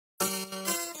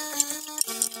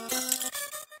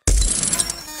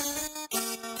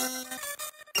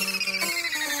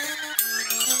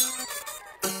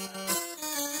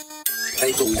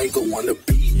Ivanko on the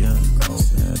beat. Yeah,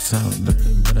 I talk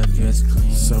dirty, but I dress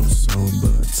clean. So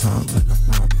sober, talk like a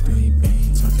pop baby.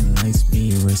 Talking light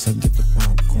speed race, I get the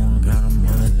popcorn. Got 'em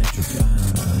all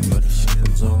electrified, but the shit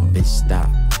goes on. Bitch, stop.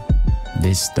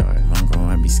 Bitch, start. Ivanko,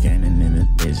 I be scanning in this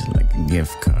bitch like a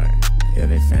gift card. Yeah,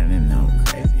 they fanning out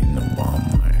crazy in the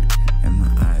Walmart. And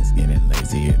my eyes getting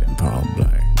lazier than Paul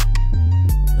Blart.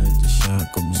 Let the shock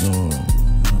absorb.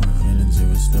 No, I'm finna do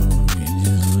a story,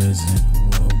 just listen.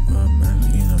 Woke up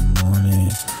early in the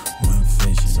morning, went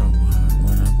fishing. So hot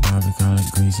when I probably call it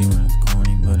greasy when it's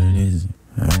corny, but it isn't.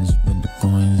 I just put the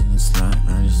coins in the slot.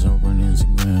 I just opened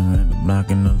Instagram, had to block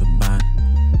another bot.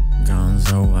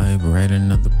 Gonzo hype, write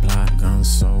another plot.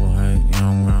 Gonzo hype,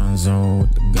 young Gonzo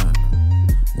with the God.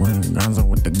 When Gonzo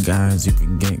with the guys, you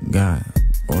can get God.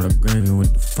 Or the gravy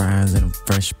with the fries and a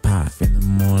fresh pot. Feeling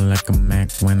more like a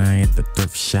Mac when I hit the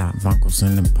thrift shop. Ivanko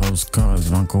sending postcards,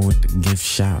 Ivanko with the gift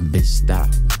shop. Bitch, stop.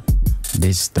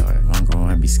 Bitch, start. Ivanko,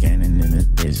 I be scanning in this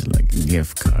bitch like a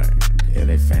gift card. Yeah,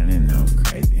 they fanning out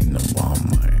crazy in the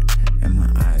Walmart. And my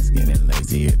eyes getting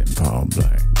lazier than Paul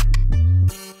Blart.